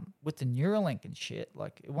is with the Neuralink and shit,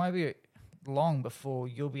 like it won't be long before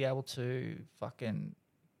you'll be able to fucking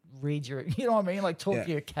read your, you know what I mean? Like talk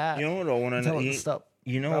to your cat. You know what I want to know?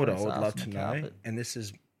 You know what I would love to know? Carpet. And this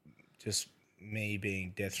is just me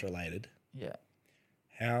being death related. Yeah.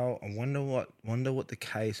 I wonder what the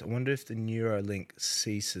case. I wonder if the Neuralink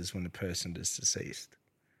ceases when the person is deceased.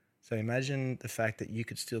 So imagine the fact that you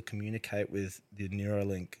could still communicate with the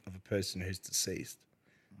Neuralink of a person who's deceased.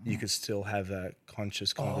 You could still have a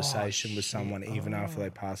conscious conversation with someone even after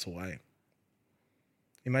they pass away.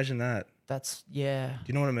 Imagine that. That's Do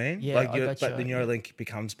you know what I mean? Yeah, like the Neuralink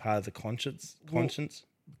becomes part of the conscience.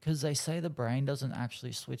 Because they say the brain doesn't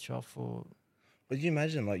actually switch off or. But you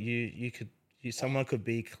imagine, like someone could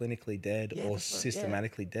be clinically dead or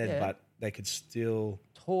systematically dead, but they could still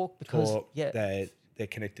talk because they're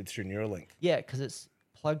connected through Neuralink. Yeah, because it's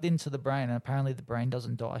plugged into the brain, and apparently the brain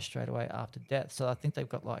doesn't die straight away after death. So I think they've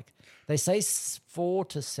got they say 4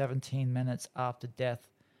 to 17 minutes after death,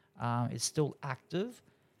 it's still active.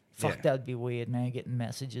 Fuck, that would be weird, man. Getting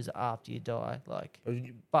messages after you die,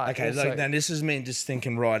 now this is me just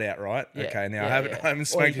thinking right out, right? Yeah, okay, now I haven't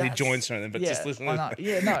smoked any joints or anything, but just listen.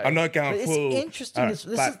 I'm not going. It's interesting.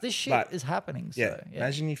 Right, this shit is happening. So,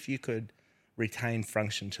 imagine if you could retain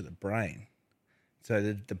function to the brain, so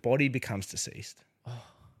the body becomes deceased,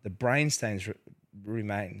 the brain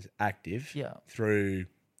remains active through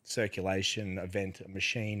circulation, a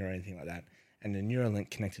machine, or anything like that. And the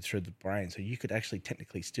Neuralink connected through the brain, so you could actually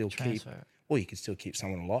technically still keep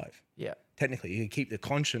someone alive. Yeah. Technically, you could keep the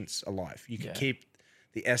conscience alive. You could keep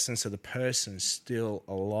the essence of the person still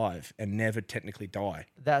alive and never technically die.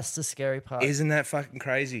 That's the scary part. Isn't that fucking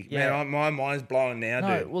crazy? Yeah. Man, my mind's blowing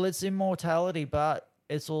now, dude. Well, it's immortality, but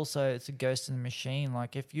it's a ghost in the machine.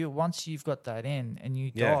 Like once you've got that in and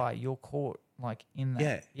you die, you're caught like in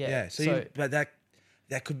that. Yeah. But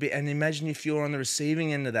that could be, and imagine if you're on the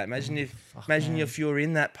receiving end of that. Imagine if you're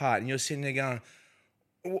in that part and you're sitting there going,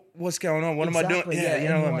 "What's going on? What am I doing?" Yeah, you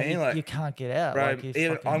know what I mean. Like you can't get out, bro.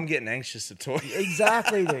 I'm getting anxious to talk.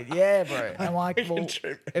 Exactly, dude. Yeah, bro. I'm like, well,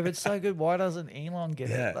 if it's so good, why doesn't Elon get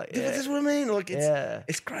it? Like, that's what I mean. Like,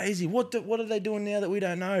 it's crazy. What are they doing now that we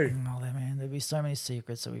don't know? Oh, man, there'd be so many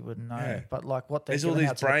secrets that we wouldn't know. Yeah. But like what they're There's all giving these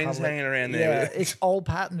out to the brains public- hanging around there. Yeah, it's old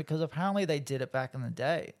pattern because apparently they did it back in the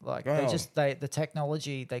day. Like Oh. the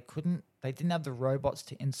technology they didn't have the robots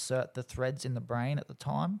to insert the threads in the brain at the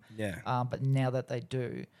time. Yeah. But now that they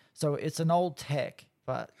do, so it's an old tech.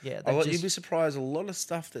 But yeah, they You'd just be surprised. A lot of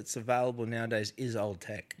stuff that's available nowadays is old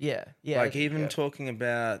tech. yeah. Like even yeah. talking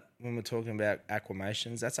about when we're talking about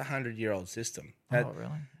aquamations, that's a 100-year-old system. That- Oh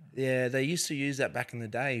really? Yeah, they used to use that back in the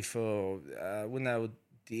day for when they were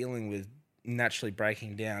dealing with naturally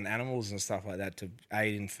breaking down animals and stuff like that to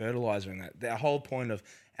aid in fertilizer and that. The whole point of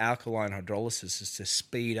alkaline hydrolysis is to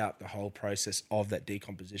speed up the whole process of that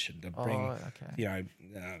decomposition to bring,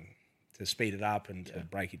 to speed it up and to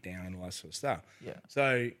break it down and all that sort of stuff. Yeah.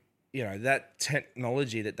 So, that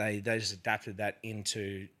technology that they just adapted that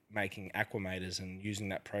into making aquamators and using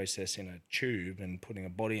that process in a tube and putting a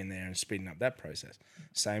body in there and speeding up that process.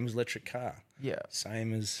 Same as electric car. Yeah.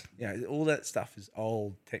 Same as, all that stuff is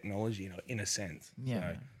old technology, in a sense. Yeah.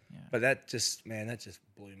 So, Yeah. But that just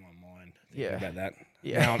blew my mind thinking about that.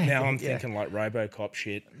 Yeah. Now I'm Yeah. thinking like RoboCop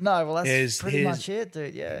shit. No, well, that's Here's- pretty here's much it,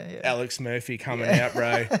 dude. Yeah. Alex Murphy coming out,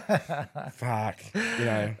 bro. Fuck,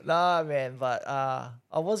 Nah, man, but I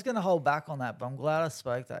was gonna hold back on that, but I'm glad I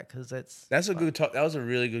spoke that because it's That's a good topic. That was a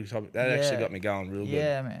really good topic. That actually Yeah. got me going real good.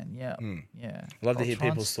 yeah, man, yeah, yeah. I'd love to I'll hear try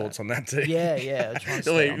and people's stay- thoughts on that too. Yeah. I'll try and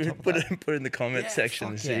stay on top of put that. it in the comment Yeah, section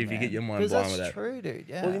and fuck see yeah, if you get man. your mind 'Cause blown that's with that. true, dude.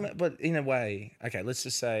 Yeah. Well, but in a way, okay, let's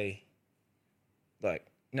just say, like,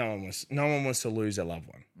 no one wants to lose a loved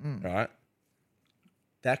one, right?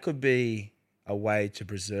 That could be a way to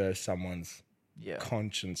preserve someone's yeah.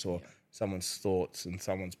 conscience or someone's thoughts and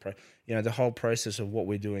someone's the whole process of what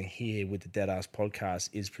we're doing here with the Dead Ass podcast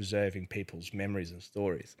is preserving people's memories and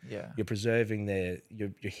stories. Yeah. You're preserving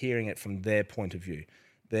you're hearing it from their point of view,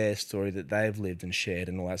 their story that they've lived and shared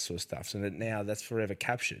and all that sort of stuff. So that now that's forever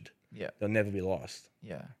captured. Yeah. They'll never be lost.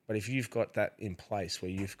 Yeah. But if you've got that in place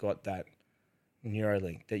where you've got that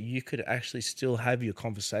Neuralink, that you could actually still have your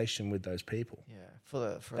conversation with those people. Yeah.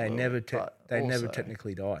 For They a never little bit, but never also-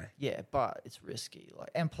 technically die. Yeah, but it's risky. Like,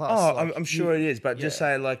 and plus, Oh, like, I'm sure it is, but just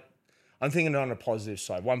yeah. say like, I'm thinking on a positive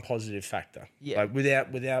side, one positive factor. Yeah. Like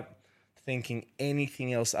without thinking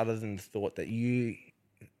anything else other than the thought that you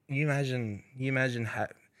imagine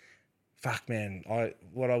fuck man,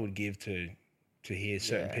 what I would give to hear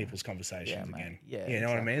certain Yeah. people's conversations Yeah, again. mate. Yeah, You know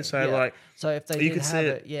what I mean? exactly. So Yeah. like, So if they you did could see have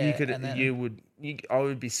it. yeah, You could. and then, I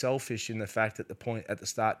would be selfish in the fact that at the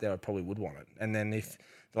start there, I probably would want it, and then if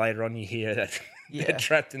later on you hear that Yeah. they're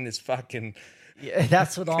trapped in this fucking. yeah,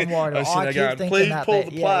 that's what I'm worried I'm about. sitting I there keep going, thinking please that. pull that-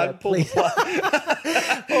 the yeah, plug, yeah, pull the please.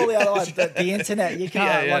 plug. Pull the other one. But the internet, you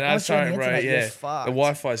can't. Like, once you're on the internet, you're fucked. The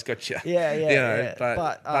Wi-Fi's got you. Yeah, yeah.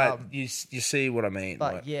 But you see what I mean.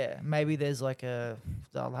 But like, yeah, maybe there's like they'll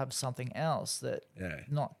have something else that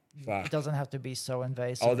not Fuck. it doesn't have to be so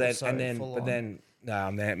invasive. Oh, or then so and then, full but on. then,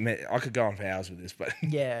 no, man, I could go on for hours with this, but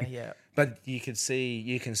yeah, but you can see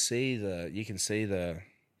the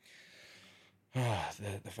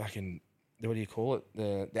fucking. What do you call it?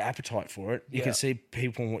 The appetite for it. You Yeah. can see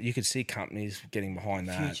people. You can see companies getting behind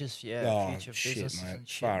that. futures, Oh, future shit, businesses mate. and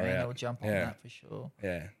shit, Far man. out. They'll jump on Yeah. that for sure.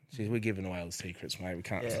 Yeah, see, we're giving away all the secrets, mate. We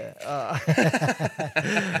can't. Yeah,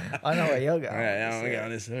 I know where you're going. Yeah, I'm going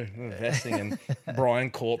this too. I'm investing in Brian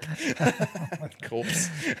Corp. Corpse.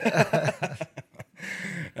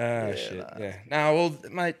 Shit. Yeah. No, well,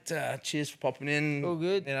 mate, cheers for popping in. All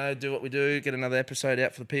good. Do what we do, get another episode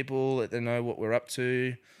out for the people, let them know what we're up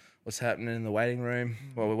to, what's happening in the waiting room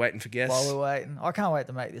while we're waiting for guests. While we're waiting, I can't wait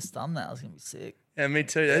to make this thumbnail. It's gonna be sick. Yeah, me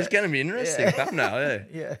too. It's going to be interesting. Yeah. Thumbnail, yeah.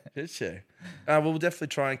 Yeah. Good show. We'll definitely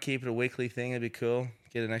try and keep it a weekly thing. It'd be cool.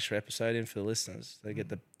 Get an extra episode in for the listeners. They get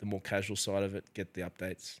the more casual side of it, get the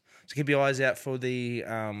updates. So keep your eyes out for the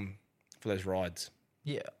for those rides.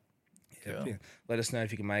 Yeah. Yeah, Cool. yeah. Let us know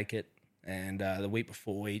if you can make it. And the week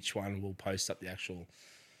before each one, we'll post up the actual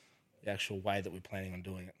way that we're planning on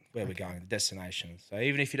doing it, where we're going, the destination. So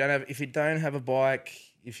even if you don't have a bike,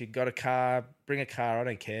 if you've got a car, bring a car. I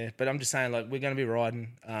don't care. But I'm just saying, like, we're going to be riding.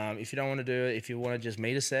 If you don't want to do it, if you want to just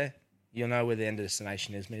meet us there, you'll know where the end of the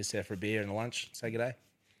destination is. Meet us there for a beer and a lunch. Say good day.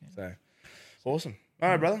 So awesome. All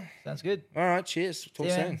right, brother. Sounds good. All right. Cheers. Talk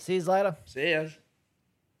See you, soon. man. See you later. See ya.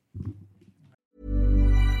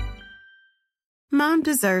 Mom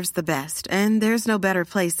deserves the best, and there's no better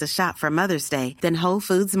place to shop for Mother's Day than Whole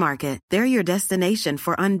Foods Market. They're your destination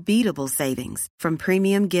for unbeatable savings, from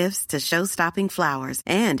premium gifts to show-stopping flowers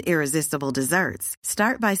and irresistible desserts.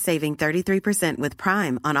 Start by saving 33% with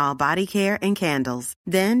Prime on all body care and candles.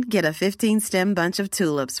 Then get a 15-stem bunch of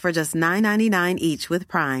tulips for just $9.99 each with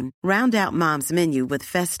Prime. Round out Mom's menu with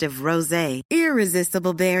festive rosé,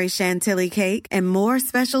 irresistible berry chantilly cake, and more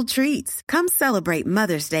special treats. Come celebrate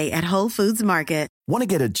Mother's Day at Whole Foods Market. Want to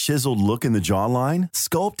get a chiseled look in the jawline?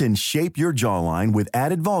 Sculpt and shape your jawline with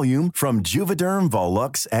added volume from Juvederm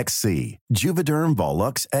Volux XC. Juvederm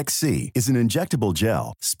Volux XC is an injectable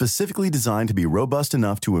gel specifically designed to be robust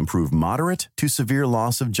enough to improve moderate to severe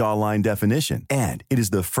loss of jawline definition. And it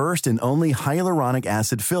is the first and only hyaluronic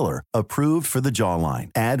acid filler approved for the jawline.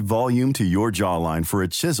 Add volume to your jawline for a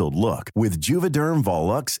chiseled look with Juvederm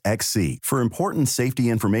Volux XC. For important safety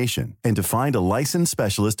information and to find a licensed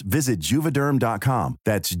specialist, visit juvederm.com.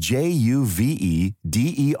 That's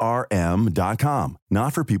JUVEDERM.com.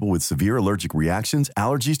 Not for people with severe allergic reactions,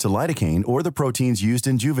 allergies to lidocaine, or the proteins used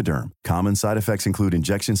in Juvederm. Common side effects include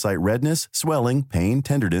injection site redness, swelling, pain,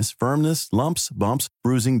 tenderness, firmness, lumps, bumps,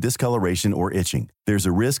 bruising, discoloration, or itching. There's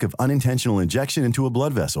a risk of unintentional injection into a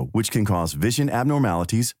blood vessel, which can cause vision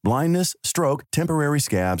abnormalities, blindness, stroke, temporary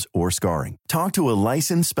scabs, or scarring. Talk to a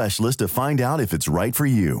licensed specialist to find out if it's right for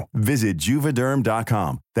you. Visit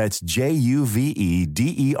Juvederm.com. That's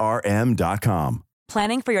JUVEDERM.com.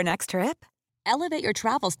 Planning for your next trip? Elevate your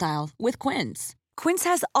travel style with Quince. Quince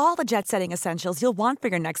has all the jet-setting essentials you'll want for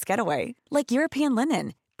your next getaway, like European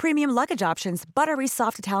linen, premium luggage options, buttery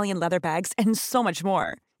soft Italian leather bags, and so much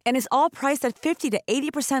more. And is all priced at 50 to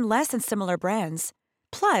 80% less than similar brands.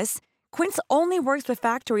 Plus, Quince only works with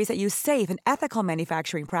factories that use safe and ethical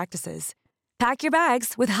manufacturing practices. Pack your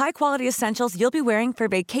bags with high-quality essentials you'll be wearing for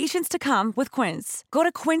vacations to come with Quince. Go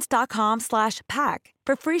to quince.com/pack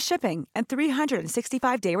for free shipping and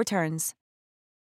 365-day returns.